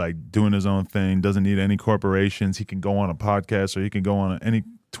mud, like doing his own thing, doesn't need any corporations, he can go on a podcast or he can go on any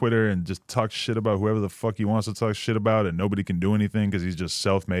Twitter and just talk shit about whoever the fuck he wants to talk shit about, and nobody can do anything because he's just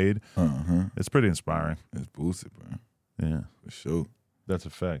self-made. It's pretty inspiring. It's boosted, bro. Yeah, for sure. That's a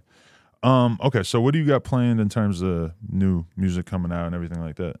fact. Okay, so what do you got planned in terms of new music coming out and everything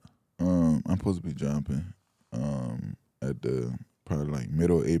like that? I'm supposed to be dropping at the probably like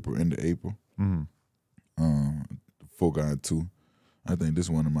middle of April, end of April. For God 2. I think this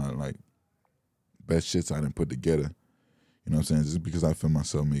is one of my like best shits I didn't put together. You know what I'm saying? Just because I feel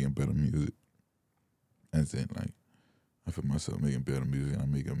myself making better music. That's it. Like, I feel myself making better music.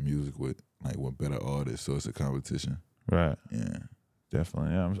 I'm making music with better artists, so it's a competition. Right. Yeah.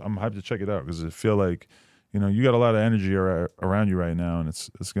 Definitely. Yeah, I'm hyped to check it out because I feel like, you know, you got a lot of energy around you right now, and it's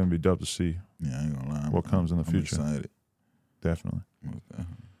going to be dope to see. Yeah, I ain't gonna lie. What comes in the future. I'm excited. Definitely.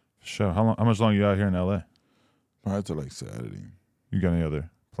 Sure. How much longer you out here in LA? Probably till like Saturday. You got any other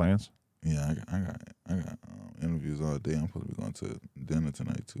plans? Yeah, I got interviews all day. I'm supposed to be going to dinner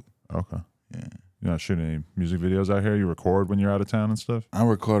tonight too. Okay. Yeah. You're not shooting any music videos out here? You record when you're out of town and stuff? I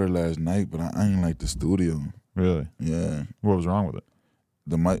recorded last night, but I ain't like the studio. Really? Yeah. What was wrong with it?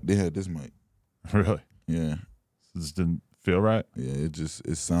 The mic, they had this mic. Really? Yeah. It just didn't feel right? Yeah,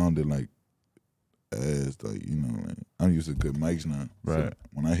 it sounded like you know, like I'm used to good mics now. Right. So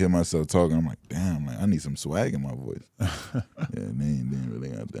when I hear myself talking, I'm like, damn, like I need some swag in my voice. Yeah, they ain't really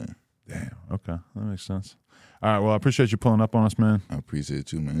got that. Damn. Okay, that makes sense. All right, well, I appreciate you pulling up on us, man. I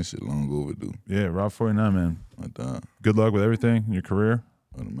appreciate you, man. This shit long overdue. Yeah, Rob49, man. My dog. Good luck with everything in your career.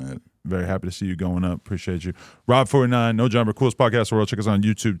 Automatic. Very happy to see you going up. Appreciate you. Rob49, No Jumper, coolest podcast in the world. Check us on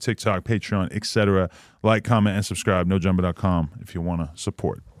YouTube, TikTok, Patreon, etc. Like, comment, and subscribe. NoJumper.com if you want to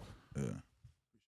support. Yeah.